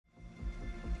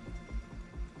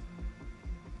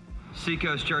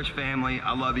Seacoast Church family,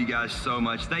 I love you guys so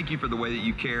much. Thank you for the way that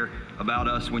you care about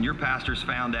us. When your pastors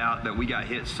found out that we got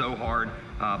hit so hard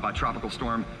by Tropical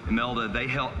Storm Imelda,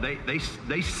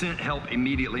 they sent help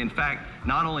immediately. In fact,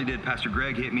 not only did Pastor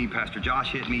Greg hit me, Pastor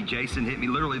Josh hit me, Jason hit me,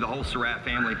 literally the whole Surratt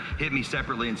family hit me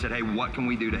separately and said, hey, what can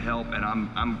we do to help? And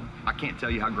I can't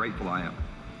tell you how grateful I am.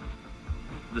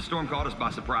 The storm caught us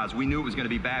by surprise. We knew it was going to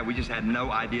be bad. We just had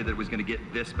no idea that it was going to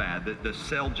get this bad. The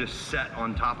cell just set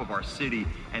on top of our city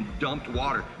and dumped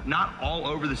water. Not all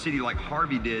over the city like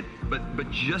Harvey did,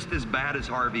 but just as bad as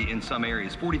Harvey in some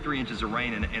areas. 43 inches of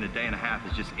rain in a day and a half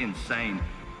is just insane.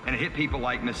 And it hit people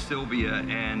like Miss Sylvia.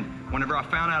 And whenever I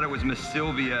found out it was Miss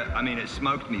Sylvia, I mean, it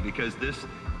smoked me, because this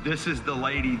is the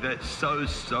lady that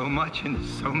sows so much into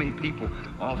so many people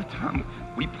all the time.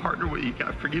 We partner with you.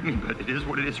 God forgive me, but it is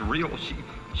what it is. Real.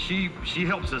 She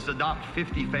helps us adopt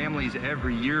 50 families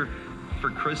every year for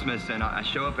Christmas, and I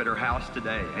show up at her house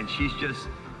today, and she's just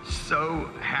so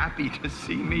happy to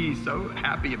see me, so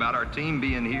happy about our team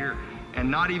being here, and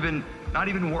not even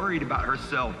worried about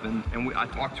herself. And I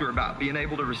talked to her about being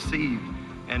able to receive.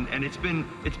 And it's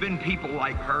been people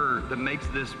like her that makes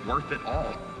this worth it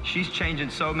all. She's changing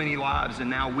so many lives, and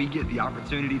now we get the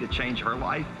opportunity to change her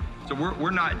life. So we're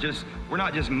not just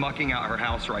mucking out her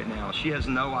house right now. She has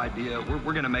no idea. We're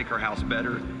going to make her house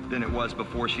better than it was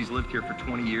before. She's lived here for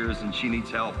 20 years and she needs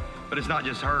help. But it's not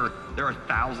just her. There are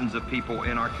thousands of people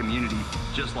in our community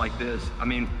just like this. I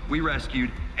mean, we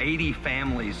rescued 80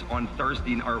 families on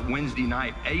Wednesday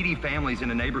night. 80 families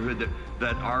in a neighborhood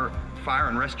that our fire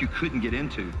and rescue couldn't get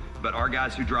into. But our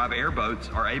guys who drive airboats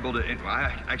are able to,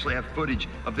 I actually have footage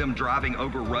of them driving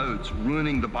over roads,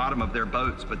 ruining the bottom of their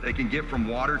boats, but they can get from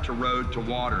water to road to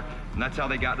water. And that's how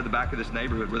they got to the back of this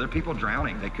neighborhood, where there are people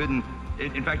drowning. They couldn't,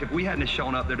 in fact, if we hadn't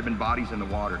shown up, there'd have been bodies in the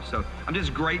water. So I'm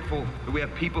just grateful that we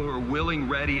have people who are willing,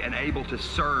 ready, and able to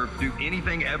serve, do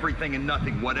anything, everything, and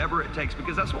nothing, whatever it takes,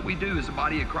 because that's what we do as a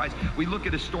body of Christ. We look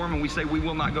at a storm and we say we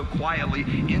will not go quietly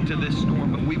into this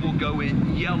storm, but we will go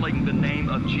in yelling the name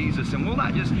of Jesus. And we'll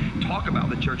not just talk about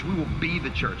the church, we will be the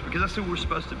church, because that's who we're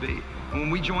supposed to be. And when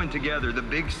we join together, the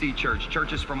Big C Church,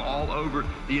 churches from all over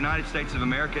the United States of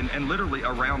America and literally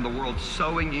around the world,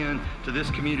 sowing in to this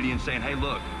community and saying, hey,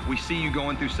 look, we see you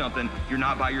going through something. You're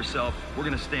not by yourself. We're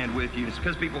going to stand with you. It's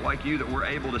because people like you that we're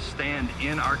able to stand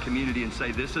in our community and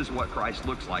say, this is what Christ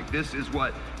looks like. This is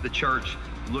what the church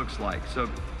looks like. So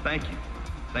thank you.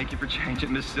 Thank you for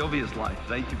changing Miss Sylvia's life.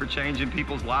 Thank you for changing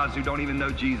people's lives who don't even know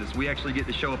Jesus. We actually get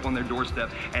to show up on their doorstep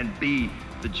and be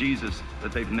the Jesus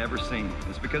that they've never seen.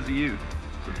 It's because of you.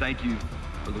 So thank you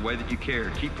for the way that you care.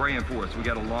 Keep praying for us. We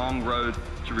got a long road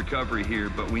to recovery here,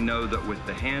 but we know that with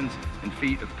the hands and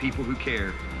feet of people who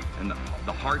care and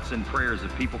the hearts and prayers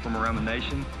of people from around the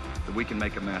nation, that we can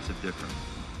make a massive difference.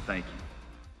 Thank you.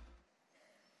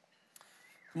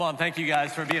 Come on, thank you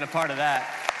guys for being a part of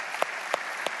that.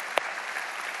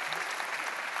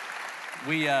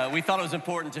 We thought it was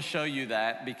important to show you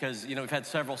that because, you know, we've had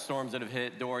several storms that have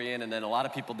hit Dorian, and then a lot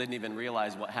of people didn't even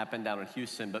realize what happened down in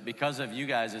Houston. But because of you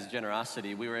guys'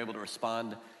 generosity, we were able to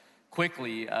respond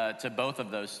quickly to both of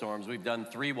those storms. We've done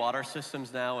 3 water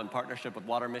systems now in partnership with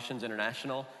Water Missions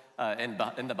International in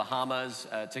the Bahamas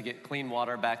to get clean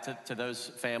water back to those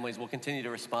families. We'll continue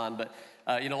to respond, but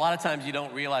you know, a lot of times you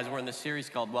don't realize we're in this series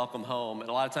called Welcome Home, and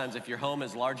a lot of times if your home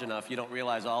is large enough, you don't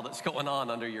realize all that's going on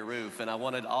under your roof. And I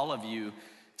wanted all of you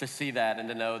to see that and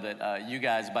to know that you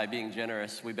guys, by being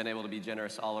generous, we've been able to be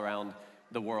generous all around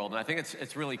the world. And I think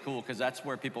it's really cool because that's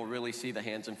where people really see the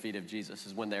hands and feet of Jesus,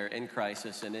 is when they're in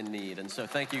crisis and in need. And so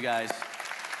thank you guys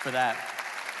for that.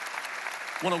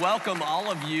 I want to welcome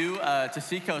all of you to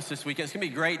Seacoast this weekend. It's going to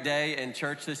be a great day in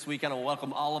church this weekend. I want to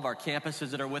welcome all of our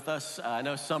campuses that are with us. I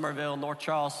know Summerville, North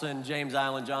Charleston, James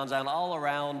Island, Johns Island, all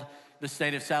around the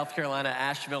state of South Carolina,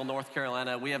 Asheville, North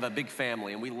Carolina. We have a big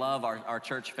family, and we love our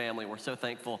church family. We're so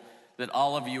thankful that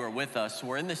all of you are with us.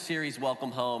 We're in this series, Welcome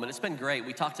Home, and it's been great.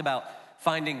 We talked about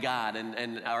finding God,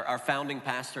 and our founding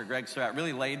pastor, Greg Surratt,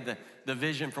 really laid the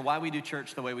vision for why we do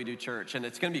church the way we do church. And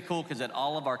it's going to be cool because at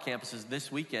all of our campuses this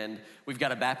weekend, we've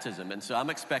got a baptism. And so I'm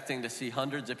expecting to see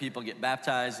hundreds of people get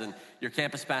baptized, and your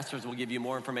campus pastors will give you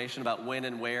more information about when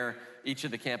and where each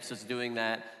of the campuses is doing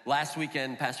that. Last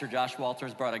weekend, Pastor Josh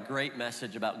Walters brought a great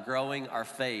message about growing our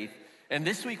faith. And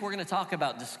this week, we're going to talk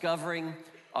about discovering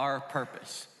our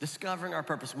purpose. Discovering our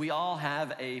purpose. We all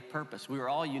have a purpose. We were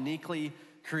all uniquely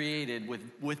created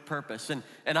with purpose.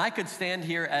 And I could stand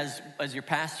here as your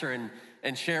pastor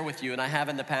and share with you, and I have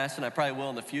in the past, and I probably will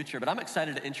in the future, but I'm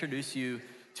excited to introduce you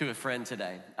to a friend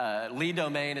today. Lee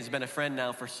Domain has been a friend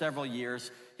now for several years.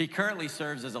 He currently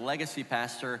serves as a legacy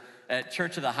pastor at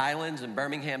Church of the Highlands in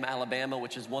Birmingham, Alabama,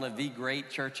 which is one of the great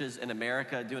churches in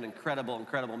America, doing incredible,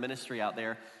 incredible ministry out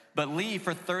there. But Lee,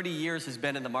 for 30 years, has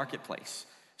been in the marketplace.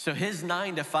 So his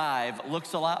 9 to 5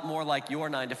 looks a lot more like your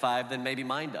 9 to 5 than maybe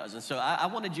mine does. And so I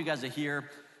wanted you guys to hear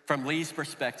from Lee's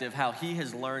perspective how he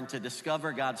has learned to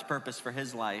discover God's purpose for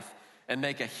his life and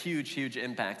make a huge, huge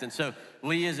impact. And so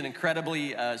Lee is an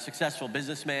incredibly successful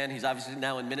businessman. He's obviously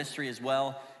now in ministry as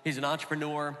well. He's an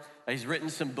entrepreneur. He's written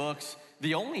some books.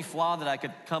 The only flaw that I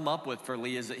could come up with for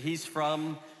Lee is that he's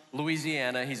from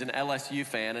Louisiana. He's an LSU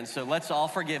fan. And so let's all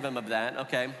forgive him of that,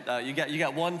 okay? You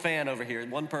got one fan over here,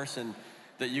 one person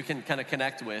that you can kind of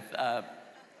connect with.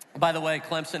 By the way,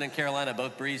 Clemson and Carolina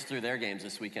both breezed through their games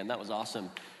this weekend. That was awesome.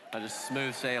 Just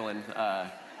smooth sailing.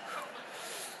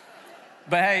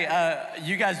 But hey,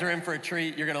 you guys are in for a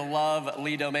treat. You're gonna love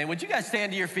Lee Domain. Would you guys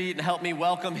stand to your feet and help me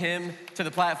welcome him to the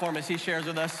platform as he shares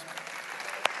with us?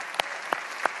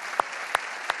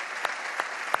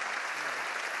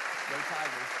 Go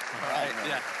Tigers. All right,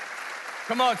 yeah.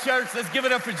 Come on, church, let's give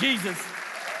it up for Jesus.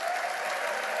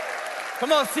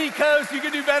 Come on, Seacoast, you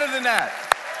can do better than that.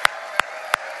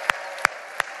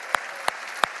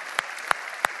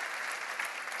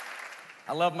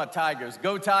 I love my Tigers.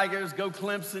 Go Tigers, go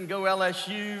Clemson, go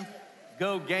LSU,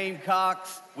 go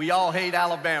Gamecocks. We all hate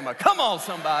Alabama. Come on,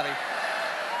 somebody.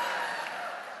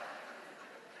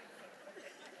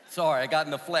 Sorry, I got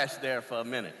in the flesh there for a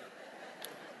minute.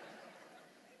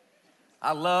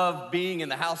 I love being in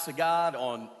the house of God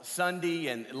on Sunday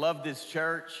and love this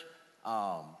church.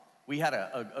 We had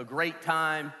a great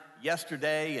time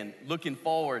yesterday and looking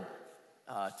forward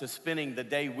to spending the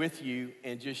day with you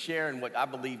and just sharing what I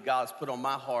believe God's put on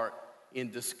my heart in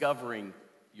discovering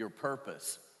your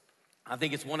purpose. I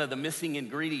think it's one of the missing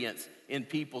ingredients in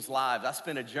people's lives. I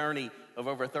spent a journey of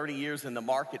over 30 years in the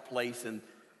marketplace, and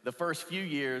the first few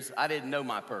years, I didn't know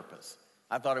my purpose.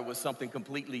 I thought it was something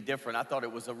completely different. I thought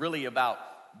it was really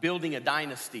about building a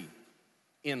dynasty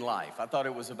in life. I thought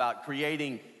it was about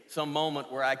creating some moment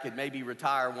where I could maybe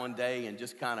retire one day and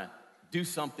just kind of do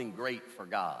something great for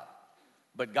God.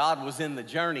 But God was in the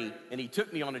journey, and he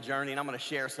took me on a journey, and I'm going to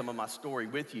share some of my story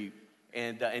with you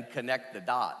and connect the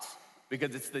dots,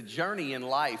 because it's the journey in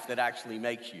life that actually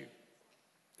makes you.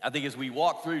 I think as we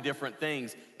walk through different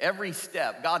things, every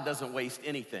step, God doesn't waste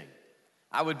anything.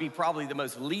 I would be probably the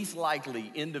most least likely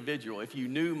individual, if you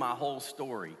knew my whole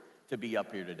story, to be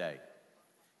up here today.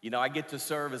 You know, I get to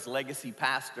serve as legacy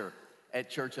pastor at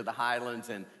Church of the Highlands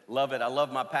and love it. I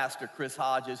love my pastor, Chris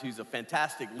Hodges, who's a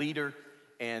fantastic leader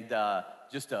and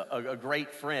just a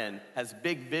great friend, has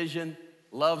big vision,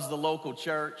 loves the local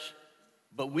church,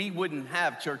 but we wouldn't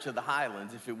have Church of the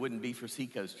Highlands if it wouldn't be for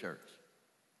Seacoast Church.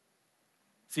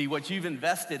 See, what you've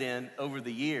invested in over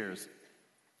the years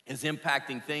is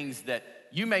impacting things that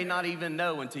you may not even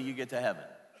know until you get to heaven.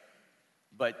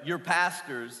 But your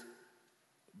pastors,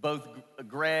 both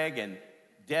Greg and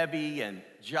Debbie and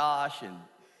Josh and,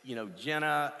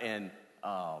 Jenna and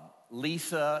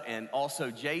Lisa and also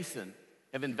Jason,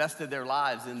 have invested their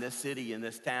lives in this city, in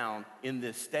this town, in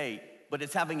this state, but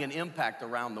it's having an impact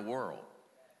around the world.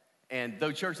 And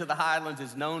though Church of the Highlands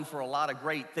is known for a lot of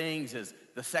great things, as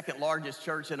the second largest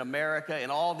church in America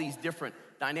and all these different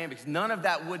dynamics, none of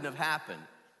that wouldn't have happened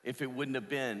if it wouldn't have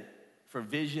been for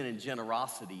vision and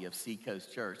generosity of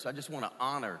Seacoast Church. So I just want to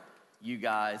honor you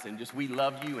guys and we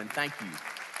love you and thank you.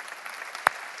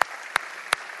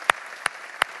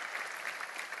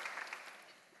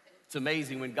 It's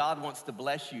amazing. When God wants to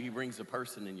bless you, he brings a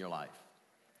person in your life.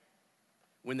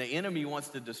 When the enemy wants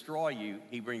to destroy you,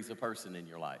 he brings a person in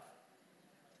your life.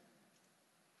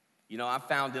 I've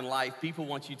found in life, people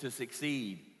want you to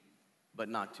succeed, but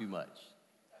not too much.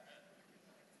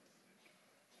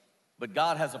 But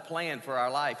God has a plan for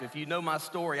our life. If you know my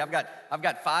story, I've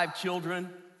got 5 children,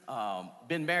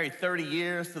 been married 30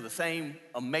 years to the same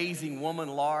amazing woman,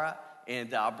 Laura,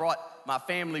 and I brought my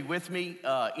family with me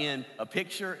in a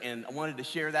picture, and I wanted to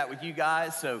share that with you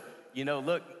guys. So,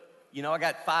 look, I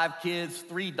got 5 kids,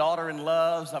 3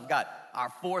 daughter-in-laws. I've got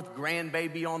our 4th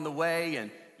grandbaby on the way,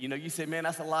 and, you say, man,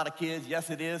 that's a lot of kids. Yes,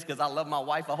 it is, because I love my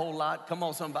wife a whole lot. Come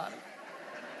on, somebody.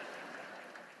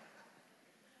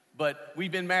 But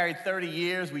we've been married 30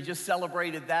 years. We just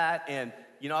celebrated that, and,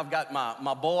 I've got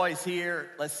my boys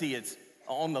here. Let's see, it's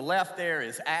on the left there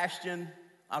is Ashton.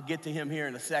 I'll get to him here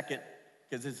in a second,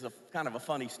 because it's kind of a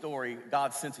funny story,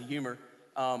 God's sense of humor.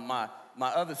 My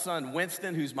other son,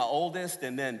 Winston, who's my oldest,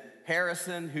 and then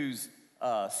Harrison, who's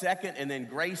second, and then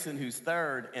Grayson, who's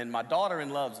third, and my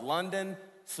daughter-in-law's London,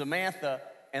 Samantha,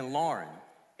 and Lauren.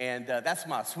 And that's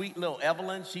my sweet little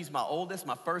Evelyn. She's my oldest,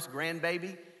 my first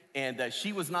grandbaby. and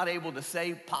she was not able to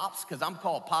say Pops, because I'm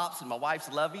called Pops and my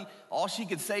wife's Lovey. All she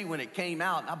could say when it came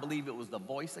out, and I believe it was the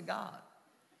voice of God,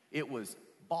 it was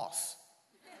boss.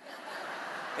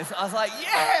 And so I was like,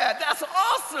 yeah, that's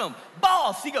awesome,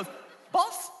 boss. She goes,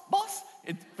 boss, boss,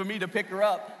 and for me to pick her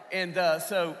up. And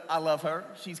so I love her.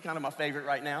 She's kind of my favorite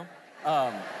right now.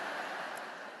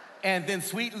 And then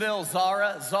sweet little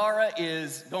Zara. Zara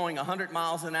is going 100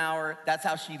 miles an hour. That's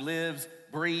how she lives,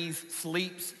 breathes,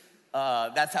 sleeps.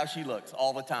 That's how she looks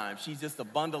all the time. She's just a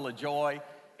bundle of joy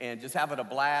and just having a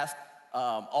blast.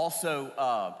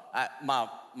 My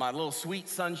little sweet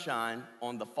sunshine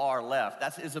on the far left,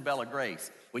 that's Isabella Grace.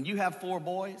 When you have 4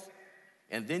 boys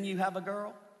and then you have a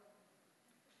girl,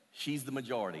 she's the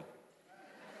majority.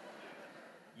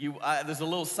 There's a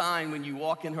little sign when you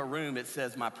walk in her room. It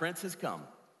says, "My prince has come.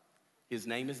 His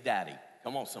name is Daddy."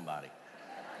 Come on, somebody.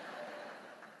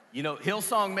 You know,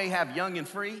 Hillsong may have young and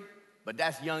free, but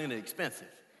that's young and expensive.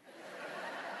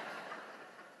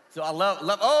 So I love,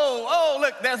 look,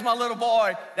 there's my little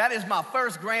boy. That is my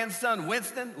first grandson,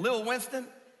 Winston, little Winston.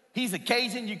 He's a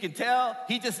Cajun, you can tell.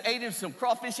 He just ate him some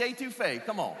crawfish etouffee.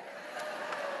 Come on.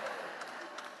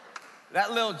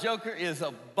 That little joker is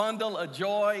a bundle of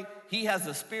joy. He has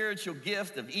a spiritual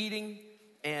gift of eating,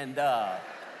 and, but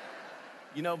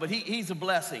he's a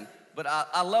blessing. But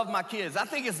I love my kids. I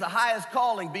think it's the highest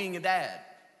calling, being a dad.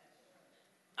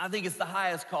 I think it's the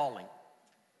highest calling.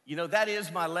 You know, that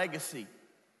is my legacy.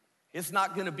 It's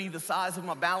not going to be the size of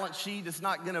my balance sheet. It's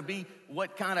not going to be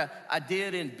what kind of I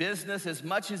did in business as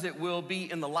much as it will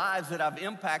be in the lives that I've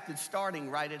impacted starting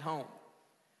right at home.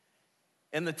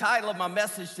 And the title of my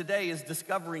message today is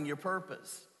Discovering Your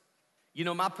Purpose. You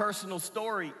know, my personal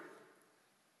story,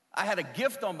 I had a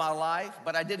gift on my life,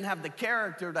 but I didn't have the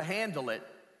character to handle it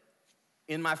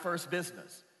in my first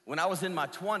business. When I was in my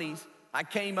 20s, I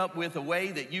came up with a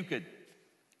way that you could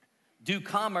do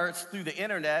commerce through the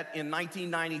internet in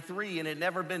 1993, and it had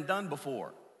never been done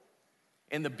before.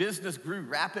 And the business grew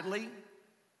rapidly.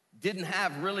 Didn't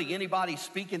have really anybody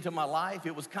speak into my life.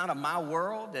 It was kind of my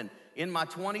world. And in my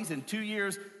 20s, in 2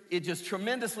 years, it just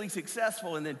tremendously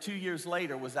successful. And then 2 years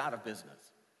later, was out of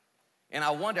business. And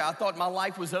I thought my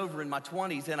life was over in my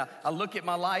 20s. And I look at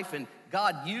my life, and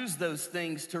God used those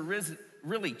things to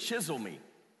really chisel me.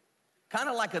 Kind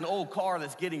of like an old car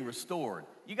that's getting restored.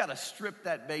 You got to strip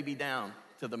that baby down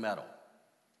to the metal.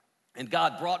 And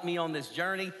God brought me on this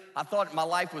journey. I thought my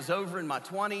life was over in my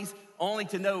 20s, only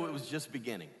to know it was just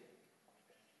beginning.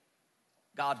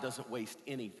 God doesn't waste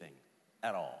anything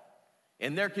at all.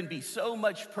 And there can be so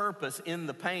much purpose in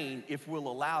the pain if we'll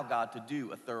allow God to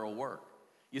do a thorough work.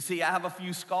 You see, I have a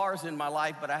few scars in my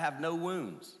life, but I have no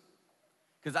wounds.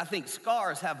 Because I think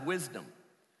scars have wisdom.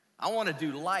 I want to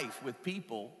do life with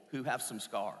people who have some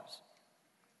scars.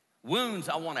 Wounds,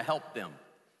 I want to help them.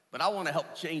 But I want to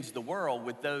help change the world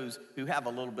with those who have a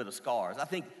little bit of scars. I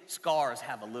think scars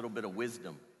have a little bit of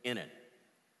wisdom in it.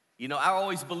 You know, I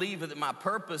always believed that my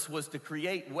purpose was to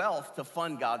create wealth to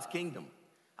fund God's kingdom.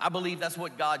 I believe that's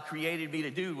what God created me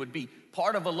to do, would be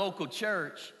part of a local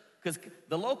church, because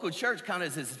the local church kind of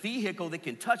is this vehicle that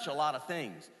can touch a lot of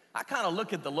things. I kind of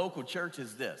look at the local church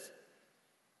as this.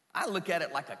 I look at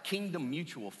it like a kingdom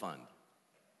mutual fund.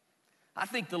 I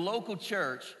think the local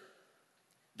church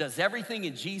does everything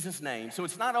in Jesus' name. So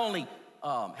it's not only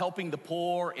helping the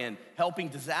poor and helping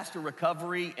disaster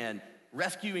recovery and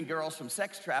rescuing girls from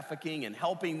sex trafficking and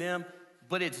helping them,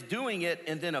 but it's doing it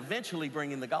and then eventually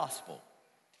bringing the gospel.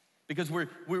 Because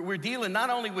we're dealing not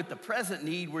only with the present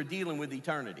need, we're dealing with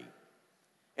eternity.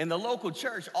 And the local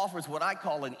church offers what I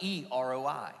call an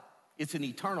EROI. It's an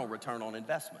eternal return on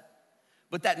investment.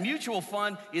 But that mutual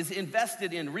fund is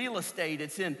invested in real estate.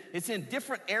 It's in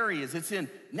different areas. It's in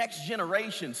next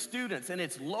generation students, and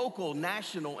it's local,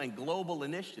 national, and global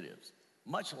initiatives,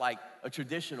 much like a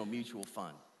traditional mutual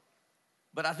fund.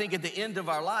 But I think at the end of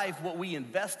our life, what we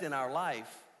invest in our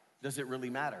life, does it really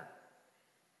matter?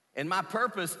 And my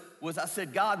purpose was, I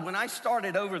said, God, when I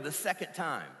started over the second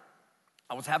time,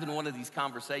 I was having one of these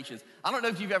conversations. I don't know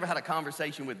if you've ever had a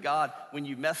conversation with God when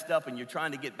you messed up and you're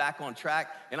trying to get back on track.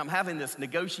 And I'm having this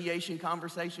negotiation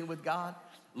conversation with God.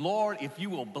 Lord, if you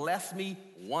will bless me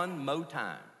one more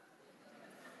time.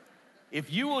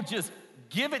 If you will just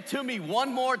give it to me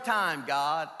one more time,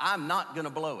 God, I'm not going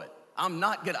to blow it.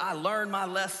 I learned my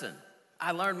lesson.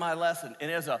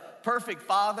 And as a perfect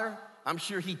father, I'm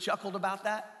sure he chuckled about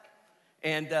that.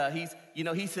 And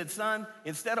he said, son,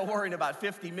 instead of worrying about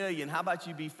 50 million, how about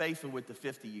you be faithful with the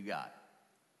 50 you got?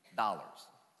 Dollars.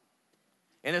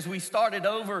 And as we started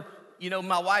over,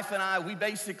 my wife and I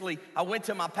went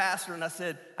to my pastor and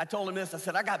I told him this, I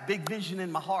said, I got big vision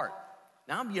in my heart.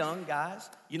 Now I'm young, guys.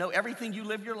 Everything you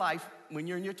live your life when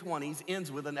you're in your 20s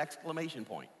ends with an exclamation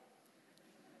point.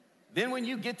 Then when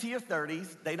you get to your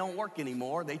 30s, they don't work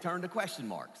anymore. They turn to question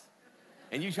marks.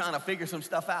 And you're trying to figure some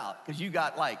stuff out because you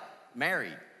got like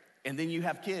married, and then you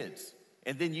have kids,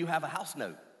 and then you have a house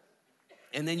note,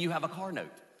 and then you have a car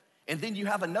note, and then you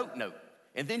have a note,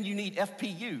 and then you need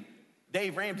FPU,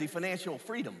 Dave Ramsey Financial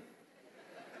Freedom,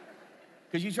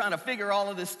 because you're trying to figure all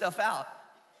of this stuff out.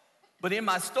 But in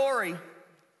my story,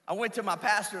 I went to my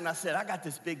pastor and I said, I got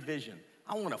this big vision.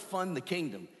 I want to fund the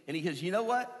kingdom. And he goes, you know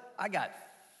what? I got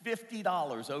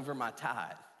 $50 over my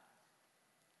tithe.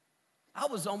 I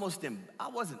was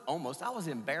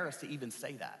embarrassed to even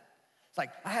say that. It's like,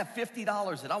 I have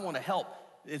 $50 that I want to help.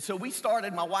 And so we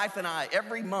started, my wife and I,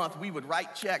 every month we would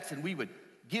write checks and we would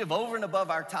give over and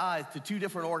above our tithe to 2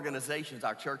 different organizations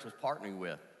our church was partnering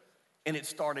with. And it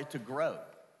started to grow.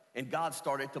 And God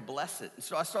started to bless it. And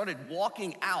so I started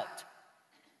walking out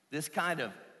this kind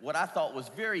of what I thought was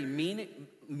very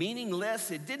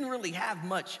meaningless. It didn't really have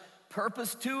much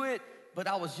purpose to it, but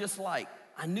I was just like,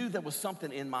 I knew there was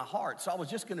something in my heart. So I was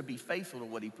just going to be faithful to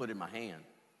what he put in my hand.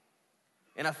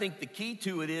 And I think the key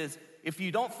to it is, if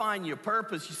you don't find your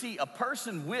purpose, you see, a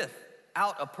person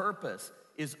without a purpose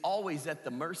is always at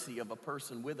the mercy of a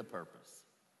person with a purpose.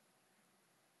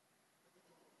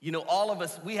 You know, all of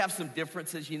us, we have some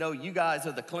differences. You know, you guys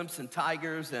are the Clemson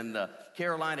Tigers and the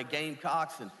Carolina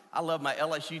Gamecocks, and I love my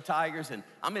LSU Tigers, and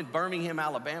I'm in Birmingham,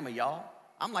 Alabama, y'all.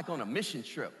 I'm like on a mission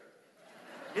trip.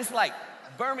 It's like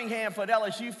Birmingham for the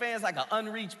LSU fans, like an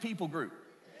unreached people group.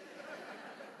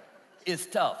 It's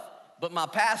tough. But my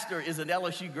pastor is an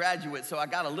LSU graduate, so I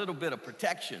got a little bit of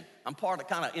protection. I'm part of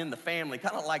kind of in the family,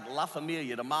 kind of like La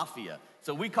Familia, the mafia.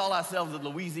 So we call ourselves the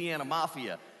Louisiana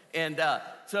Mafia. And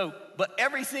but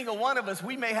every single one of us,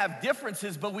 we may have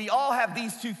differences, but we all have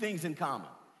these 2 things in common.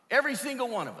 Every single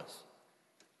one of us.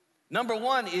 Number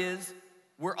 1 is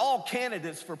we're all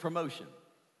candidates for promotion.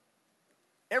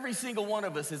 Every single one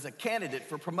of us is a candidate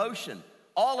for promotion.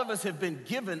 All of us have been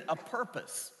given a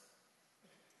purpose.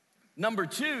 Number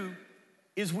 2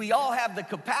 is we all have the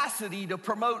capacity to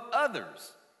promote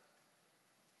others.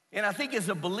 And I think as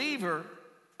a believer,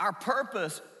 our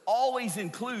purpose always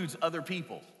includes other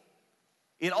people.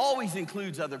 It always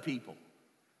includes other people.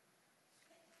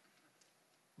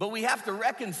 But we have to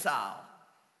reconcile,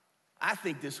 I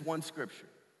think, this one scripture.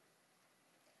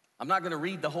 I'm not going to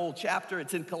read the whole chapter.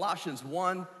 It's in Colossians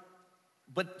 1.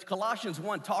 But Colossians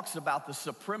 1 talks about the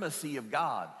supremacy of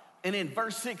God. And in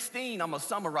verse 16, I'm going to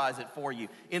summarize it for you.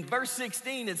 In verse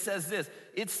 16, it says this.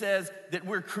 It says that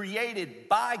we're created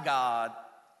by God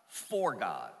for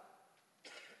God.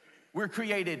 We're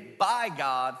created by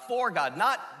God for God.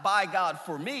 Not by God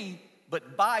for me,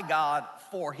 but by God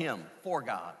for him, for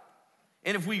God.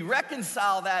 And if we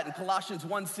reconcile that in Colossians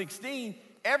 1:16,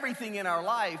 everything in our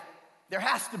life, there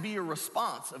has to be a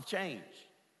response of change.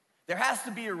 There has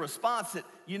to be a response that,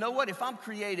 you know what, if I'm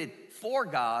created for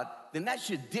God, then that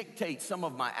should dictate some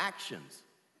of my actions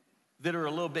that are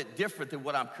a little bit different than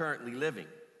what I'm currently living.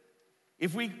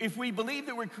 If we believe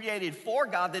that we're created for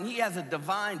God, then he has a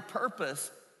divine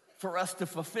purpose for us to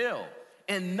fulfill.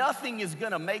 And nothing is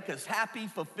gonna make us happy,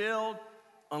 fulfilled,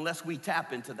 unless we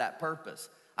tap into that purpose.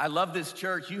 I love this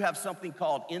church. You have something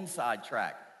called Inside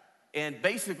Track. And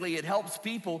basically it helps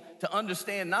people to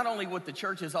understand not only what the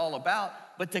church is all about,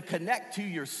 but to connect to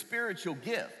your spiritual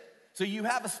gift. So you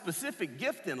have a specific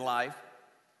gift in life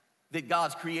that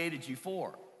God's created you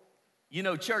for. You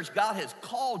know, church, God has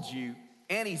called you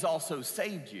and he's also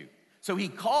saved you. So he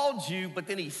called you, but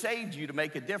then he saved you to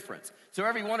make a difference. So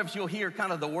every one of you will hear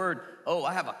kind of the word, oh,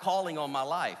 I have a calling on my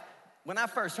life. When I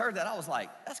first heard that, I was like,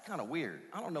 that's kind of weird.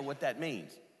 I don't know what that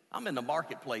means. I'm in the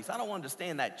marketplace. I don't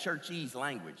understand that churchese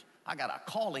language. I got a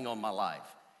calling on my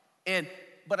life.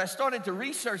 But I started to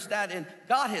research that, and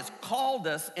God has called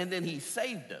us, and then he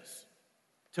saved us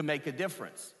to make a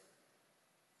difference.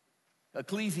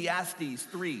 Ecclesiastes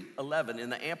 3:11 in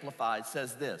the Amplified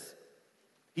says this.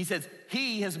 He says,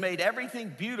 he has made everything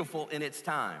beautiful in its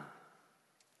time.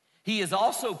 He has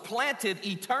also planted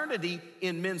eternity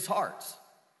in men's hearts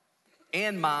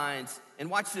and minds. And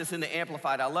watch this in the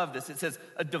Amplified. I love this. It says,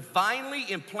 a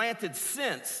divinely implanted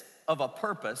sense of a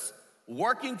purpose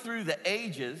working through the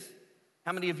ages.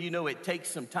 How many of you know it takes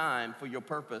some time for your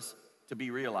purpose to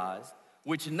be realized?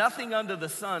 Which nothing under the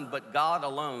sun but God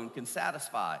alone can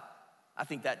satisfy. I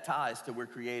think that ties to we're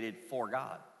created for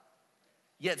God.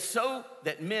 Yet so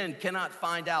that men cannot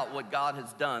find out what God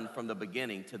has done from the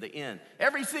beginning to the end.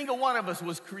 Every single one of us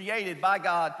was created by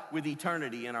God with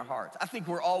eternity in our hearts. I think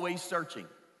we're always searching.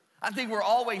 I think we're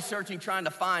always searching, trying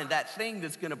to find that thing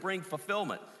that's going to bring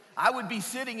fulfillment. I would be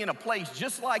sitting in a place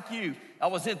just like you. I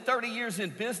was in 30 years in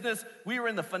business. We were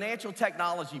in the financial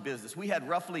technology business. We had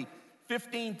roughly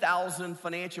 15,000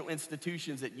 financial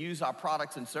institutions that use our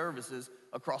products and services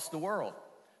across the world.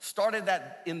 Started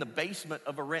that in the basement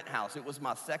of a rent house. It was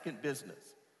my second business.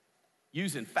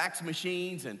 Using fax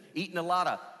machines and eating a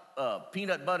lot of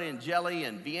peanut butter and jelly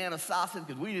and Vienna sausage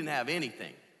because we didn't have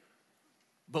anything.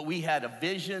 But we had a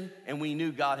vision and we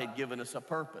knew God had given us a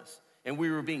purpose. And we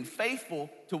were being faithful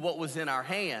to what was in our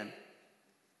hand.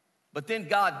 But then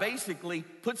God basically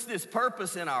puts this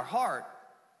purpose in our heart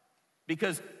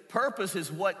because purpose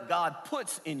is what God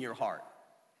puts in your heart.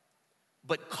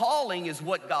 But calling is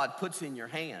what God puts in your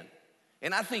hand.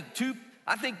 And I think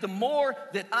the more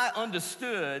that I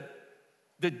understood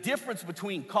the difference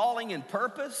between calling and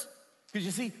purpose, because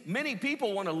you see, many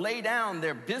people want to lay down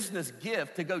their business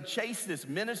gift to go chase this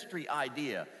ministry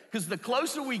idea. Because the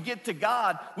closer we get to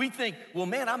God, we think, well,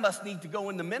 man, I must need to go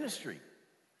into ministry.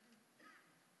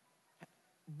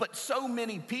 But so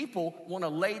many people want to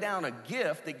lay down a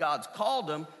gift that God's called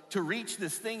them to reach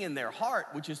this thing in their heart,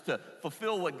 which is to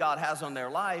fulfill what God has on their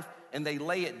life, and they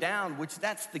lay it down, which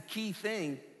that's the key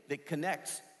thing that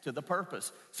connects to the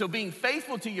purpose. So being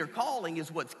faithful to your calling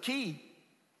is what's key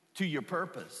to your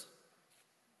purpose.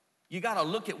 You got to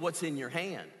look at what's in your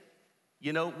hand.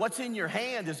 You know, what's in your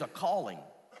hand is a calling,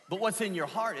 but what's in your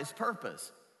heart is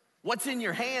purpose. What's in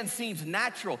your hand seems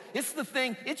natural. It's the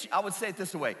thing, I would say it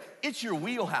this way, it's your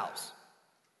wheelhouse.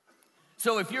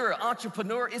 So if you're an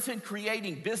entrepreneur, it's in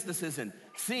creating businesses and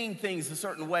seeing things a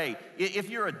certain way.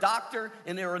 If you're a doctor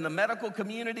and they're in the medical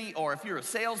community, or if you're a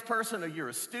salesperson or you're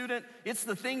a student, it's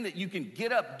the thing that you can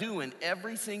get up doing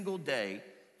every single day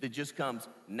that just comes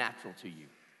natural to you.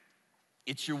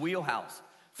 It's your wheelhouse.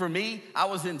 For me, I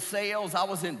was in sales, I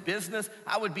was in business.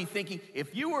 I would be thinking,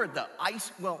 if you were the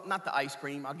not the ice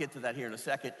cream, I'll get to that here in a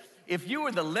second. If you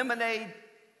were the lemonade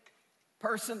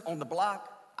person on the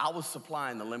block, I was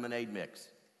supplying the lemonade mix.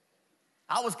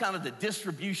 I was kind of the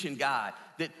distribution guy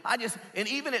and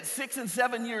even at 6 and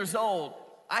 7 years old,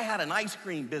 I had an ice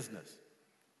cream business.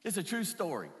 It's a true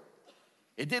story.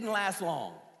 It didn't last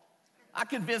long. I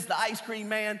convinced the ice cream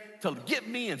man to get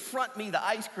me and front me the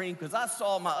ice cream because I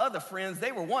saw my other friends,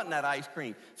 they were wanting that ice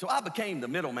cream. So I became the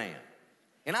middleman.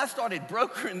 And I started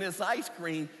brokering this ice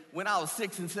cream when I was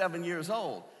 6 and 7 years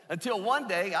old. Until one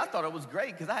day, I thought it was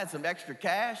great because I had some extra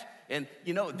cash. And,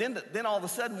 you know, then all of a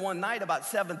sudden one night, about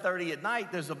 7:30 at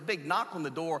night, there's a big knock on the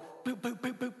door. Boop, boop,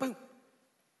 boop, boop, boop.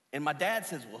 And my dad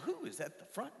says, well, who is at the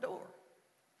front door?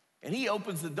 And he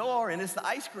opens the door, and it's the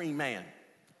ice cream man.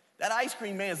 That ice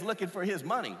cream man's looking for his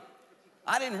money.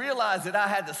 I didn't realize that I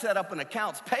had to set up an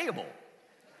accounts payable.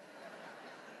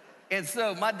 And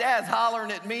so my dad's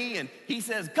hollering at me, and he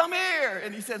says, come here.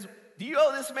 And he says, do you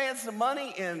owe this man some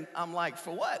money? And I'm like,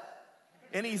 for what?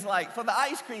 And he's like, for the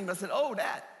ice cream. I said, oh,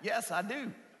 that. Yes, I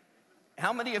do.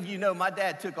 How many of you know my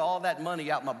dad took all that money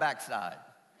out my backside?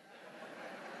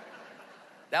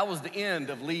 That was the end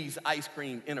of Lee's ice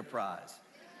cream enterprise.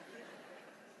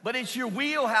 But it's your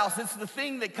wheelhouse. It's the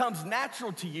thing that comes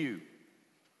natural to you.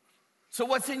 So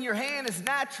what's in your hand is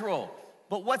natural,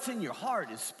 but what's in your heart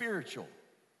is spiritual.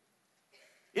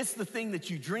 It's the thing that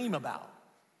you dream about.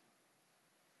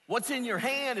 What's in your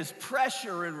hand is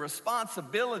pressure and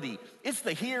responsibility. It's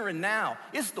the here and now.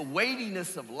 It's the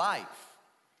weightiness of life.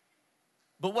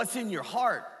 But what's in your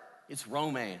heart, it's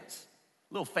romance,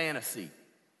 a little fantasy.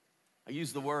 I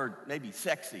use the word maybe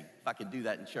sexy, if I can do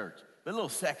that in church. But a little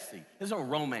sexy. There's no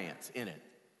romance in it.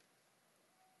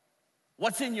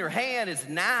 What's in your hand is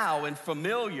now and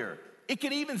familiar. It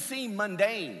can even seem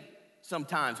mundane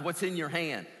sometimes, what's in your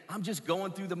hand. I'm just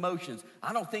going through the motions.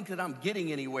 I don't think that I'm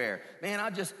getting anywhere. Man,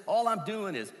 all I'm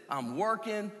doing is I'm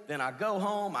working, then I go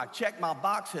home, I check my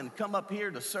box and come up here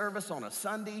to service on a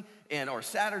Sunday or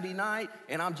Saturday night,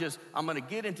 and I'm going to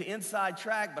get into inside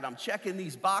track, but I'm checking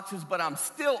these boxes, but I'm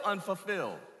still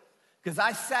unfulfilled. Because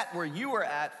I sat where you were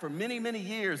at for many, many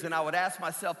years, and I would ask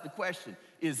myself the question,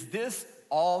 is this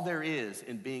all there is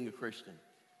in being a Christian?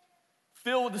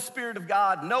 Filled with the Spirit of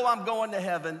God, know I'm going to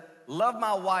heaven, love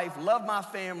my wife, love my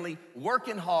family,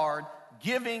 working hard,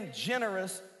 giving,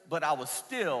 generous, but I was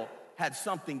still had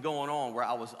something going on where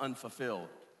I was unfulfilled.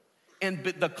 And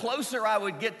the closer I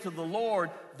would get to the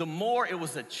Lord, the more it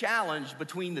was a challenge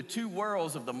between the two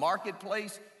worlds of the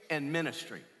marketplace and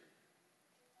ministry.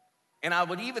 And I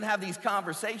would even have these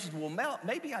conversations, well, Mel,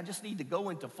 maybe I just need to go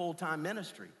into full-time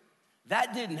ministry.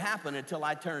 That didn't happen until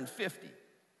I turned 50,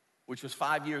 which was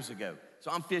 5 years ago. So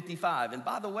I'm 55. And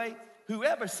by the way,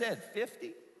 whoever said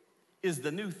 50 is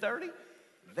the new 30,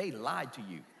 they lied to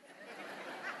you.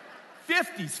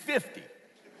 50's 50.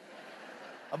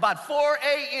 About 4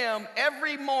 a.m.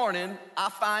 every morning, I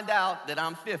find out that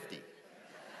I'm 50.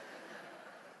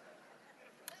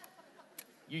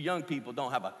 You young people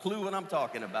don't have a clue what I'm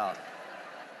talking about,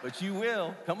 but you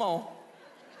will. Come on.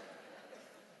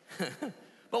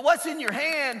 But what's in your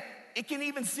hand, it can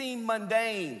even seem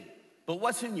mundane. But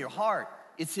what's in your heart,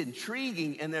 it's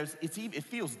intriguing, and it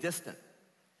feels distant.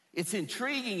 It's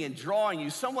intriguing and drawing you,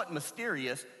 somewhat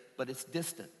mysterious, but it's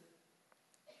distant.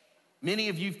 Many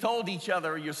of you've told each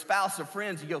other, or your spouse or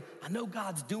friends, you go, I know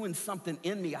God's doing something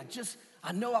in me.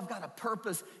 I know I've got a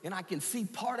purpose, and I can see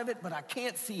part of it, but I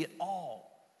can't see it all.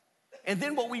 And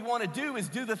then what we want to do is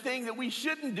do the thing that we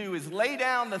shouldn't do, is lay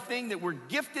down the thing that we're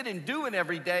gifted in doing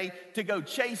every day to go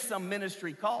chase some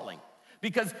ministry calling.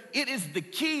 Because it is the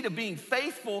key to being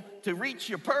faithful to reach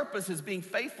your purpose, is being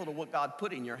faithful to what God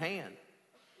put in your hand.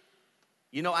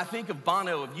 You know, I think of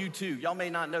Bono of U2. Y'all may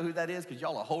not know who that is because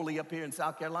y'all are holy up here in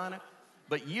South Carolina.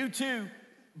 But U2,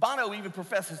 Bono even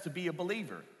professes to be a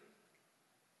believer.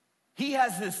 He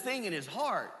has this thing in his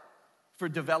heart for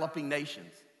developing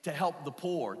nations, to help the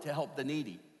poor, to help the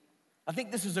needy. I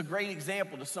think this is a great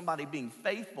example to somebody being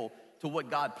faithful to what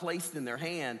God placed in their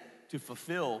hand to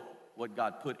fulfill what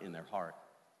God put in their heart.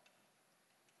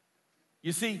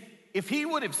 You see, if he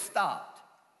would have stopped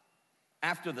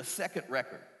after the second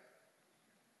record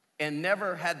and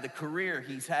never had the career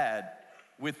he's had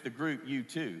with the group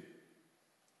U2,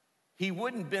 he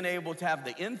wouldn't have been able to have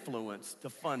the influence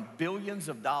to fund billions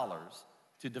of dollars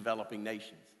to developing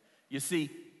nations. You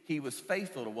see, he was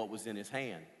faithful to what was in his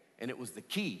hand, and it was the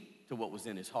key to what was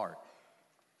in his heart.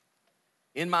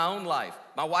 In my own life,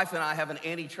 my wife and I have an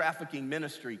anti-trafficking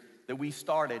ministry that we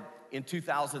started in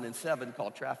 2007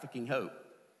 called Trafficking Hope.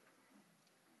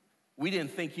 We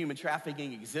didn't think human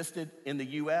trafficking existed in the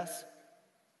U.S.,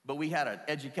 but we had an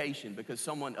education because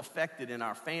someone affected in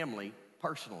our family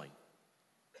personally,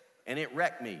 and it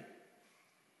wrecked me.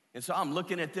 And so I'm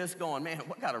looking at this going, man,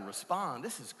 what got to respond?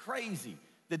 This is crazy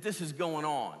that this is going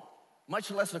on, much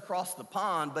less across the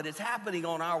pond, but it's happening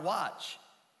on our watch.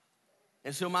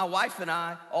 And so my wife and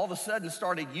I all of a sudden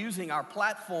started using our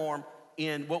platform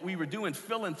in what we were doing,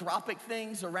 philanthropic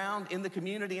things around in the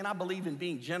community. And I believe in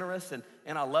being generous, and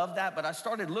I love that. But I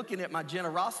started looking at my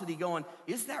generosity going,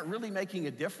 is that really making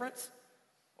a difference?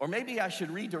 Or maybe I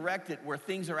should redirect it where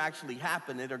things are actually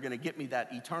happening that are going to get me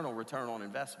that eternal return on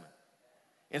investment.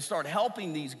 And start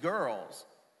helping these girls.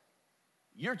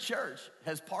 Your church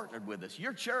has partnered with us.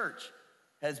 Your church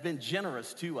has been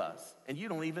generous to us, and you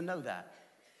don't even know that.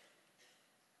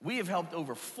 We have helped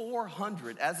over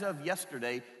 400, as of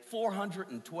yesterday,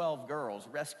 412 girls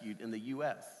rescued in the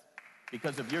U.S.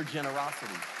 because of your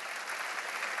generosity.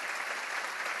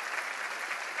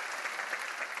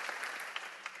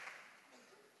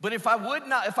 But if I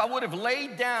would have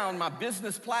laid down my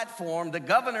business platform, the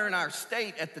governor in our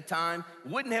state at the time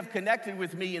wouldn't have connected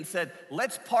with me and said,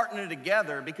 let's partner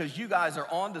together because you guys are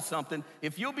onto something.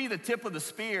 If you'll be the tip of the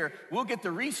spear, we'll get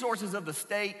the resources of the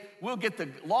state, we'll get the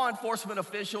law enforcement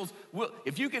officials.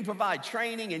 If you can provide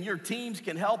training and your teams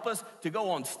can help us to go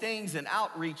on stings and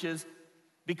outreaches,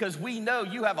 because we know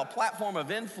you have a platform of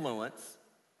influence,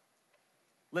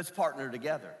 let's partner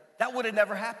together. That would have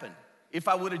never happened if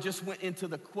I would have just went into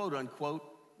the quote-unquote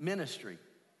ministry.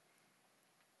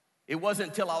 It wasn't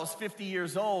until I was 50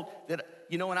 years old that,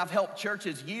 and I've helped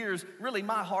churches years, really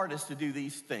my heart is to do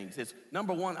these things. It's,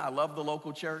 number one, I love the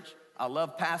local church, I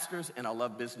love pastors, and I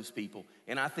love business people.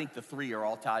 And I think the three are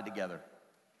all tied together.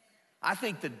 I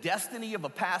think the destiny of a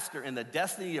pastor and the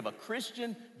destiny of a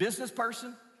Christian business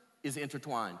person is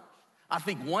intertwined. I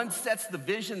think one sets the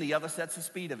vision, the other sets the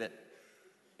speed of it.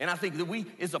 And I think that we,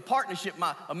 as a partnership,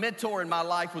 a mentor in my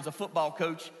life was a football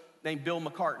coach named Bill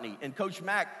McCartney. And Coach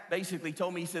Mack basically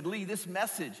told me, he said, Lee, this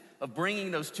message of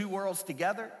bringing those two worlds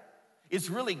together,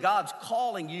 it's really God's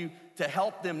calling you to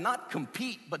help them not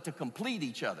compete, but to complete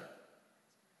each other.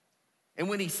 And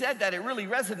when he said that, it really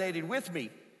resonated with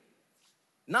me.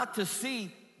 Not to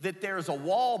see that there's a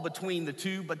wall between the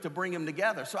two, but to bring them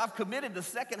together. So I've committed the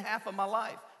second half of my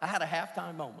life. I had a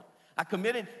halftime moment. I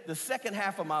committed the second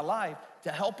half of my life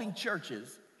to helping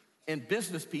churches and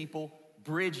business people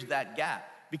bridge that gap.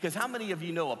 Because how many of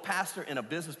you know a pastor and a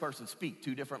business person speak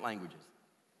two different languages?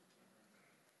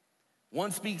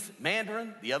 One speaks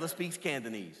Mandarin, the other speaks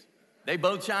Cantonese. They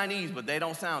both Chinese, but they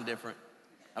don't sound different.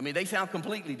 I mean, they sound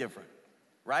completely different,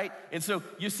 right? And so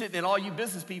you're sitting and all you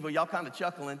business people, y'all kind of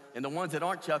chuckling, and the ones that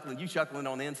aren't chuckling, you chuckling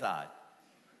on the inside.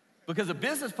 Because a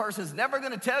business person's never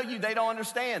going to tell you they don't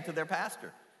understand to their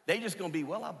pastor. They just going to be,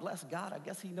 well, I bless God. I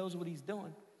guess he knows what he's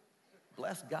doing.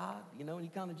 Bless God, and he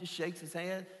kind of just shakes his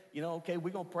head. Okay,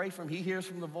 we're going to pray for him. He hears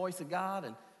from the voice of God,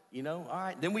 and, all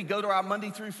right. Then we go to our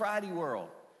Monday through Friday world.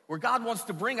 where God wants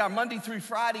to bring our Monday through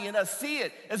Friday and us see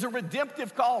it as a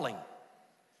redemptive calling.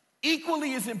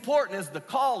 Equally as important as the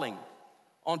calling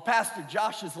on Pastor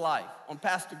Josh's life, on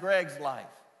Pastor Greg's life.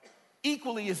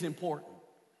 Equally as important.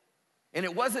 And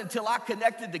it wasn't until I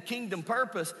connected to kingdom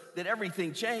purpose that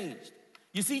everything changed.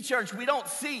 You see, church,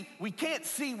 we can't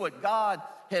see what God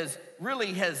has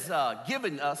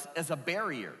given us as a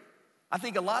barrier. I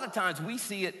think a lot of times we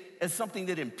see it as something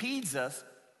that impedes us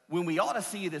when we ought to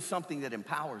see it as something that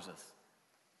empowers us.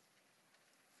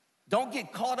 Don't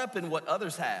get caught up in what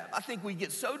others have. I think we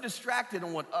get so distracted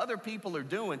on what other people are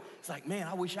doing. It's like, man,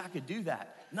 I wish I could do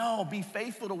that. No, be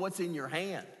faithful to what's in your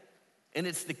hand. And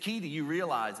it's the key to you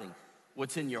realizing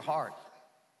what's in your heart.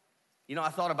 You know, I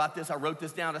thought about this. I wrote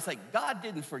this down. It's like, God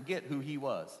didn't forget who he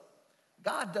was.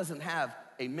 God doesn't have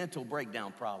a mental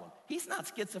breakdown problem. He's not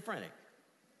schizophrenic.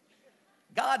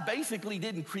 God basically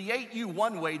didn't create you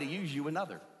one way to use you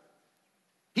another.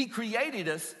 He created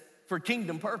us for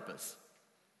kingdom purpose.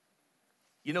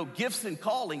 You know, gifts and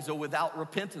callings are without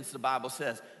repentance, the Bible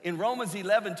says. In Romans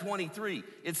 11:23,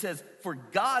 it says, for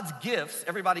God's gifts,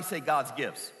 everybody say God's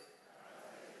gifts,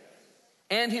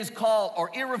 and his call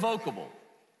are irrevocable.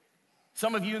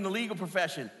 Some of you in the legal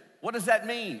profession, what does that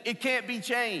mean? It can't be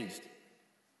changed.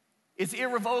 It's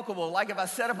irrevocable. Like if I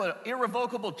set up an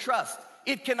irrevocable trust,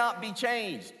 it cannot be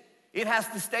changed. It has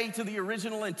to stay to the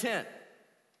original intent.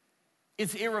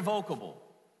 It's irrevocable.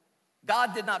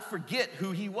 God did not forget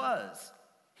who he was.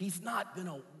 He's not going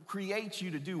to create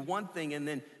you to do one thing and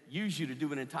then use you to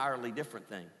do an entirely different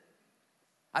thing.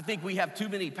 I think we have too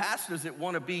many pastors that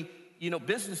want to be,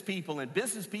 business people and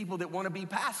business people that want to be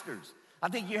pastors. I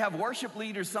think you have worship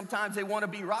leaders, sometimes they want to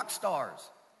be rock stars.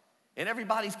 And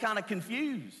everybody's kind of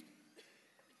confused.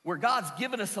 Where God's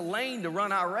given us a lane to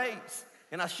run our race.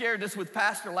 And I shared this with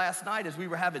Pastor last night as we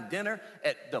were having dinner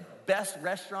at the best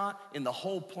restaurant in the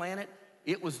whole planet.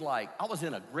 It was like, I was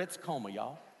in a grits coma,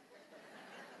 y'all.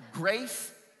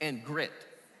 Grace and grit.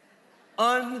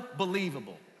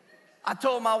 Unbelievable. I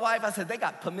told my wife, I said, they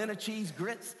got pimento cheese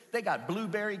grits. They got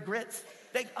blueberry grits.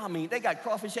 They got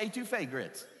crawfish etouffee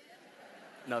grits.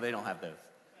 No, they don't have those.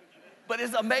 But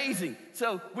it's amazing.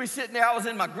 So we're sitting there, I was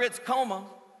in my grits coma.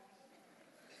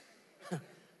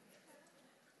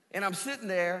 And I'm sitting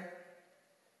there.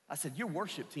 I said, your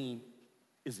worship team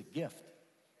is a gift.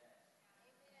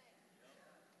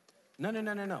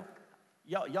 No.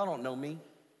 Y'all don't know me.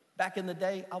 Back in the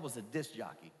day, I was a disc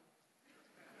jockey.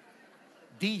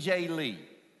 DJ Lee.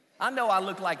 I know I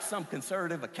look like some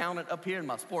conservative accountant up here in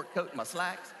my sport coat and my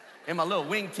slacks and my little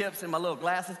wingtips and my little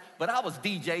glasses, but I was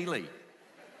DJ Lee.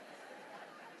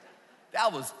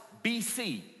 That was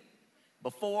BC,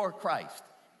 before Christ.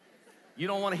 You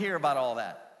don't want to hear about all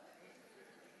that.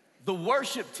 The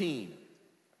worship team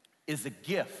is a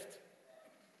gift.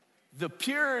 The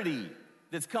purity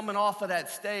that's coming off of that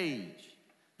stage,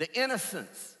 the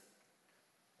innocence,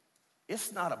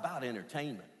 it's not about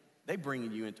entertainment. They're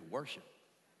bringing you into worship.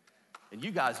 And you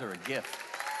guys are a gift.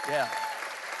 Yeah.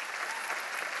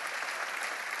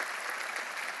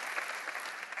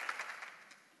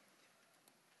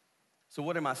 So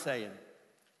what am I saying?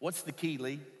 What's the key,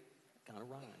 Lee? Kind of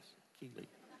rhymes. Key, Lee.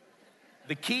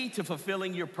 The key to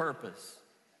fulfilling your purpose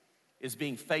is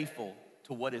being faithful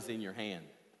to what is in your hand.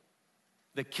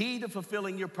 The key to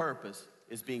fulfilling your purpose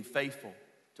is being faithful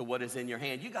to what is in your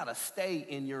hand. You got to stay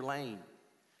in your lane.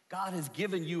 God has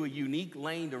given you a unique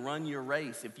lane to run your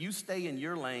race. If you stay in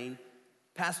your lane,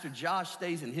 Pastor Josh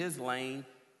stays in his lane,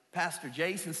 Pastor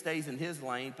Jason stays in his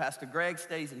lane, Pastor Greg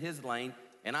stays in his lane,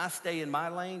 and I stay in my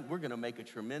lane, we're going to make a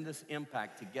tremendous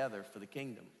impact together for the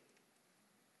kingdom.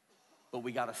 But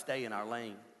we got to stay in our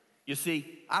lane. You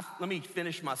see, let me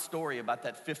finish my story about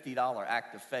that $50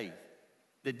 act of faith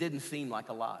that didn't seem like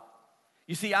a lot.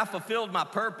 You see, I fulfilled my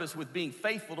purpose with being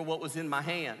faithful to what was in my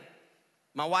hand.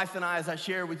 My wife and I, as I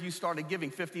shared with you, started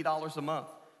giving $50 a month.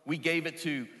 We gave it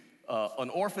to an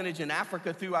orphanage in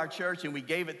Africa through our church, and we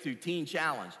gave it through Teen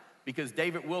Challenge because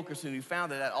David Wilkerson, who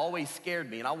founded that, always scared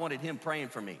me, and I wanted him praying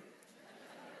for me.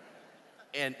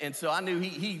 And so I knew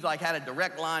he like had a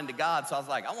direct line to God, so I was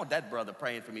like, I want that brother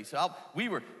praying for me. So we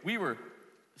were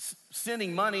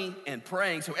sending money and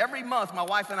praying. So every month, my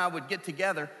wife and I would get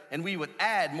together, and we would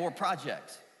add more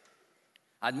projects.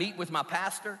 I'd meet with my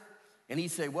pastor, and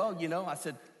he'd say, well, I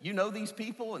said, you know these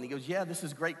people? And he goes, yeah, this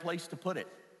is a great place to put it.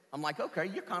 I'm like, okay,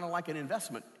 you're kind of like an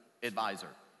investment advisor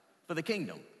for the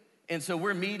kingdom. And so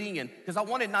we're meeting, and because I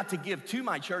wanted not to give to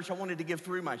my church, I wanted to give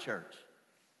through my church.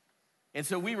 And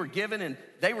so we were given, and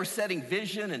they were setting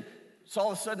vision and So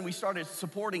all of a sudden we started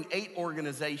supporting 8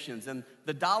 organizations, and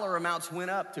the dollar amounts went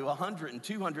up to 100 and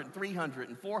 200 and 300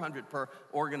 and 400 per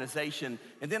organization.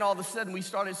 And then all of a sudden we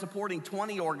started supporting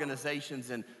 20 organizations,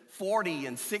 and 40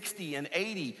 and 60 and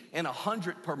 80 and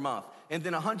 100 per month. And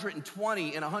then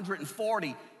 120 and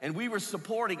 140. And we were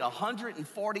supporting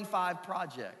 145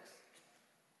 projects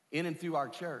in and through our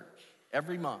church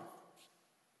every month.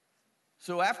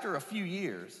 So after a few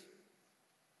years,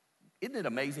 isn't it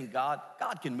amazing? God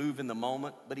can move in the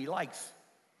moment, but he likes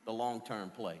the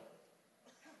long-term play.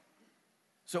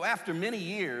 So after many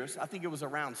years, I think it was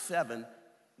around 7,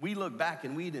 we look back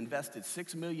and we'd invested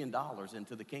 $6 million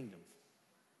into the kingdom.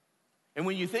 And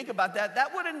when you think about that,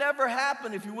 that would have never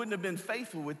happened if you wouldn't have been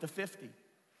faithful with the 50.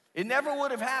 It never would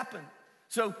have happened.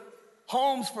 So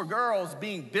homes for girls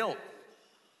being built,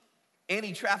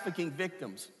 anti-trafficking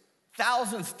victims,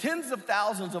 thousands, tens of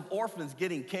thousands of orphans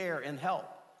getting care and help.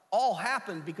 All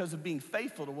happened because of being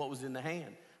faithful to what was in the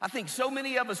hand. I think so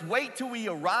many of us wait till we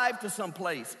arrive to some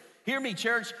place. Hear me,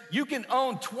 church, you can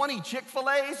own 20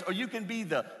 Chick-fil-A's or you can be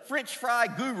the French fry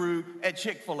guru at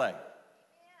Chick-fil-A.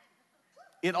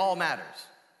 It all matters.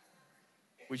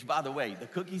 Which, by the way, the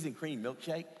cookies and cream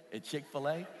milkshake at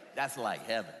Chick-fil-A, that's like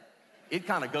heaven. It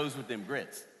kind of goes with them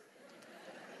grits.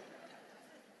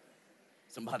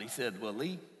 Somebody said, well,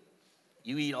 Lee,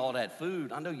 you eat all that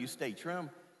food. I know you stay trim,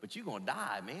 but you're going to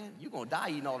die, man. You're going to die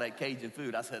eating all that Cajun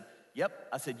food. I said, yep.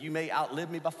 I said, you may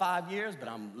outlive me by 5 years, but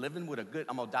I'm going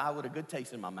to die with a good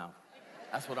taste in my mouth.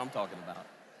 That's what I'm talking about.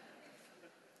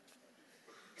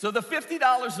 So the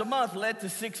 $50 a month led to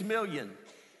 $6 million.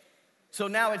 So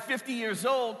now at 50 years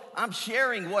old, I'm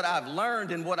sharing what I've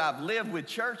learned and what I've lived with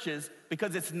churches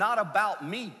because it's not about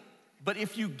me. But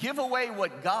if you give away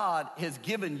what God has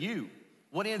given you,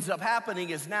 what ends up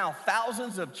happening is now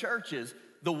thousands of churches,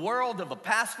 the world of a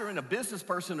pastor and a business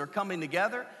person are coming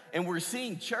together, and we're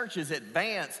seeing churches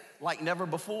advance like never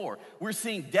before. We're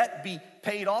seeing debt be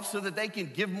paid off so that they can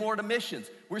give more to missions.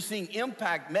 We're seeing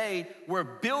impact made where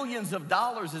billions of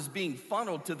dollars is being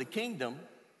funneled to the kingdom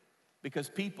because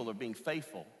people are being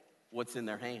faithful what's in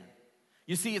their hand.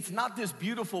 You see, it's not this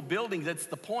beautiful building that's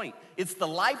the point. It's the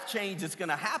life change that's going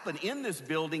to happen in this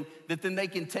building that then they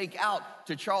can take out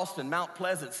to Charleston, Mount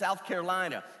Pleasant, South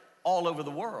Carolina, all over the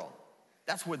world.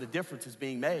 That's where the difference is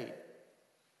being made.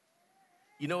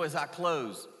 You know, as I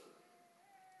close,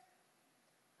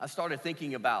 I started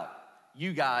thinking about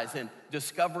you guys and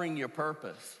discovering your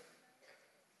purpose.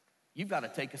 You've got to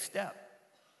take a step.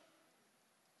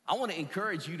 I want to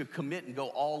encourage you to commit and go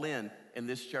all in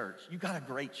this church. You got a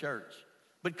great church,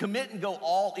 but commit and go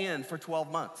all in for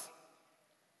 12 months.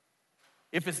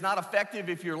 If it's not effective,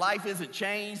 if your life isn't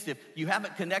changed, if you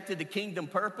haven't connected to kingdom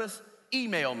purpose,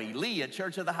 email me, Lee at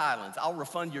Church of the Highlands. I'll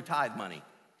refund your tithe money.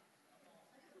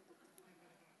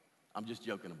 I'm just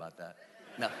joking about that.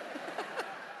 No.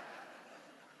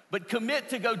 But commit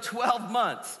to go 12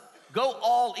 months. Go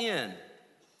all in.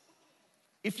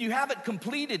 If you haven't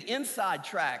completed Inside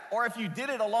Track, or if you did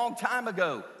it a long time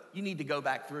ago, you need to go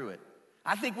back through it.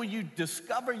 I think when you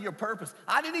discover your purpose,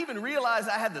 I didn't even realize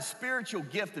I had the spiritual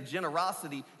gift of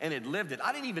generosity and had lived it.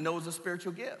 I didn't even know it was a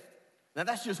spiritual gift. Now,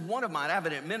 that's just one of mine. I have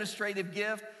an administrative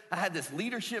gift. I had this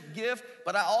leadership gift,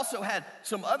 but I also had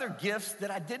some other gifts that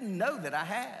I didn't know that I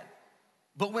had.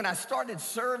 But when I started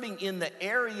serving in the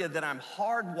area that I'm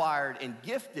hardwired and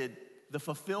gifted, the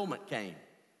fulfillment came.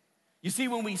 You see,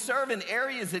 when we serve in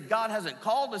areas that God hasn't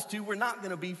called us to, we're not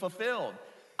going to be fulfilled.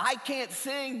 I can't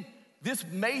sing. This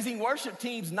amazing worship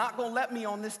team's not going to let me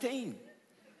on this team.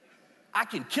 I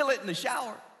can kill it in the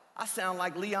shower. I sound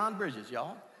like Leon Bridges,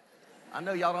 y'all. I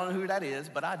know y'all don't know who that is,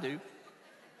 but I do.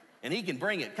 And he can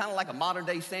bring it, kind of like a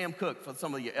modern-day Sam Cooke for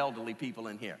some of you elderly people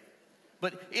in here.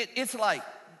 But it's like,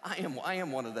 I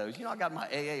am one of those. You know, I got my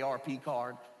AARP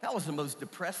card. That was the most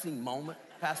depressing moment,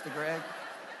 Pastor Greg.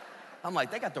 I'm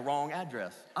like, they got the wrong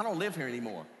address. I don't live here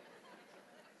anymore.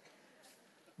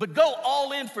 But go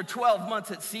all in for 12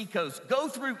 months at Seacoast. Go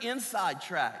through Inside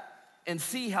Track and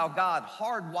see how God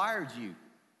hardwired you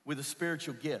with a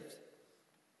spiritual gift.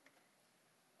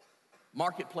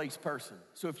 Marketplace person.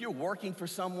 So if you're working for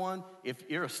someone, if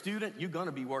you're a student, you're going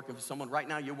to be working for someone. Right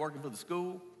now, you're working for the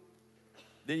school.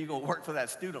 Then you're going to work for that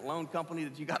student loan company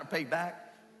that you got to pay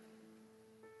back.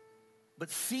 But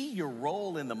see your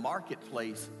role in the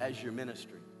marketplace as your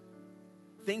ministry.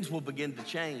 Things will begin to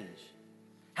change.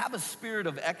 Have a spirit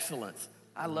of excellence.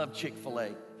 I love Chick-fil-A.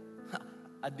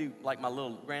 I do, like my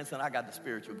little grandson, I got the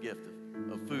spiritual gift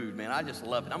of food, man. I just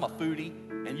love it. I'm a foodie,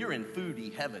 and you're in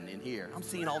foodie heaven in here. I'm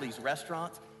seeing all these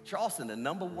restaurants. Charleston, the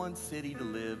 #1 city to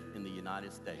live in the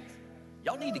United States.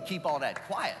 Y'all need to keep all that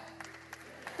quiet.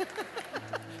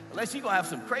 Unless you're going to have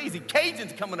some crazy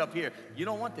Cajuns coming up here. You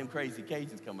don't want them crazy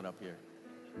Cajuns coming up here.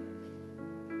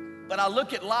 But I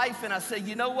look at life and I say,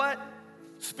 you know what?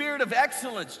 Spirit of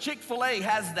excellence, Chick-fil-A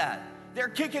has that. They're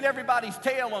kicking everybody's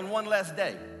tail on one less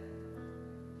day.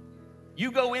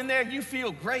 You go in there, you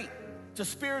feel great. It's a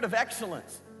spirit of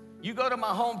excellence. You go to my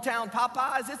hometown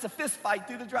Popeyes, it's a fist fight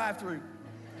through the drive-thru.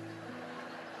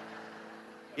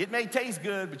 It may taste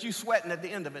good, but you sweating at the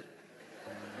end of it.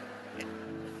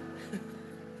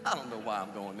 I don't know why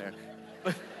I'm going there.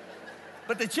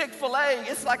 But the Chick-fil-A,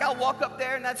 it's like I walk up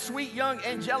there and that sweet young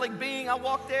angelic being, I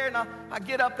walk there and I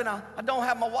get up and I don't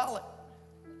have my wallet.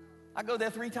 I go there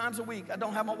 3 times a week. I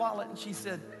don't have my wallet.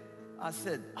 And I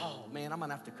said, oh man, I'm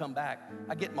gonna have to come back.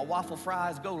 I get my waffle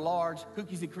fries, go large,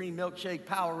 cookies and cream milkshake,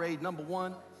 Powerade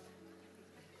 #1.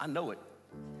 I know it.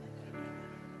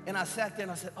 And I sat there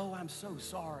and I said, oh, I'm so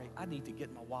sorry. I need to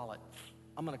get my wallet.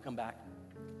 I'm gonna come back.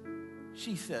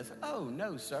 She says, oh,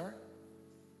 no, sir.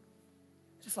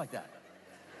 Just like that.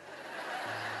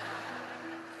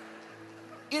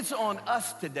 It's on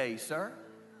us today, sir.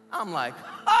 I'm like,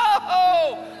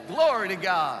 oh, glory to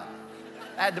God.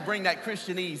 I had to bring that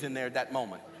Christianese in there at that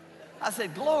moment. I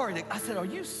said, I said, are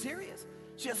you serious?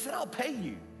 She said, I'll pay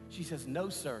you. She says, no,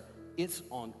 sir, it's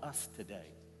on us today.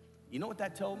 You know what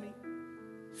that told me?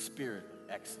 Spirit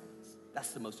of excellence.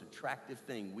 That's the most attractive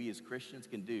thing we as Christians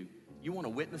can do. You want to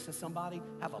witness to somebody?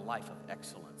 Have a life of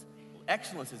excellence.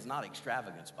 Excellence is not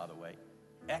extravagance, by the way.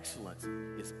 Excellence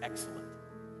is excellent.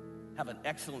 Have an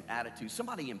excellent attitude.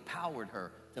 Somebody empowered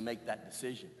her to make that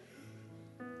decision.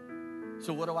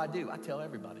 So what do? I tell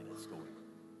everybody that story.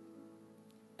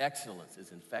 Excellence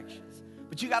is infectious.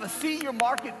 But you got to see your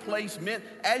marketplace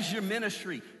as your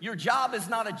ministry. Your job is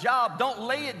not a job. Don't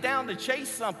lay it down to chase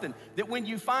something that when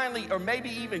you finally, or maybe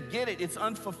even get it, it's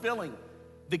unfulfilling.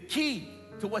 The key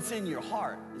to what's in your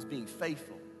heart is being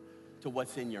faithful to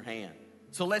what's in your hand.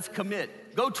 So let's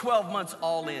commit. Go 12 months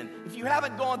all in. If you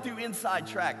haven't gone through Inside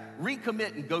Track,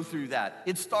 recommit and go through that.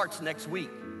 It starts next week.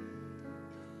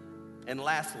 And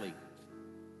lastly,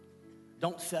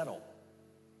 don't settle.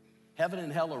 Heaven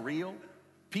and hell are real.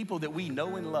 People that we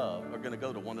know and love are going to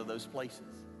go to one of those places.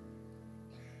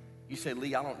 You say,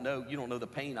 Lee, I don't know. You don't know the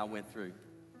pain I went through.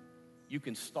 You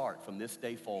can start from this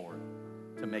day forward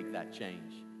to make that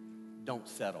change. Don't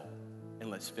settle, and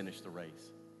let's finish the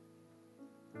race.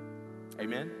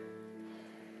 Amen?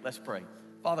 Let's pray.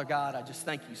 Father God, I just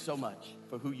thank you so much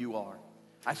for who you are.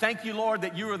 I thank you, Lord,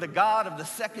 that you are the God of the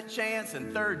second chance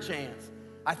and third chance.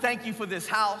 I thank you for this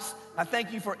house. I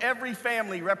thank you for every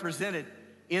family represented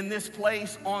in this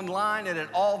place, online, and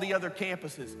at all the other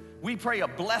campuses. We pray a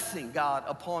blessing, God,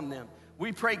 upon them.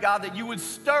 We pray, God, that you would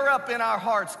stir up in our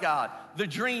hearts, God, the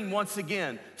dream once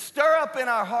again. Stir up in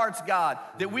our hearts, God,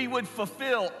 that we would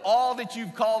fulfill all that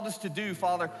you've called us to do,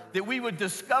 Father, that we would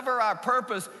discover our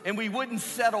purpose and we wouldn't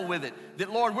settle with it.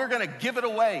 That, Lord, we're going to give it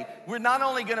away. We're not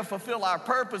only going to fulfill our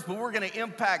purpose, but we're going to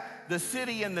impact the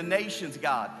city and the nations,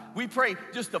 God. We pray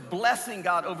just a blessing,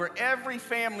 God, over every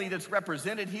family that's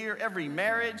represented here, every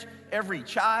marriage, every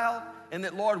child, and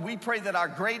that, Lord, we pray that our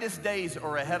greatest days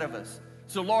are ahead of us.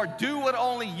 So, Lord, do what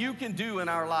only you can do in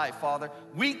our life, Father.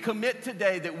 We commit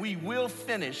today that we will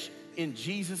finish in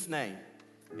Jesus' name.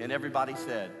 And everybody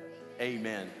said,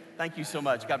 amen. Thank you so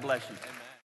much. God bless you. Amen.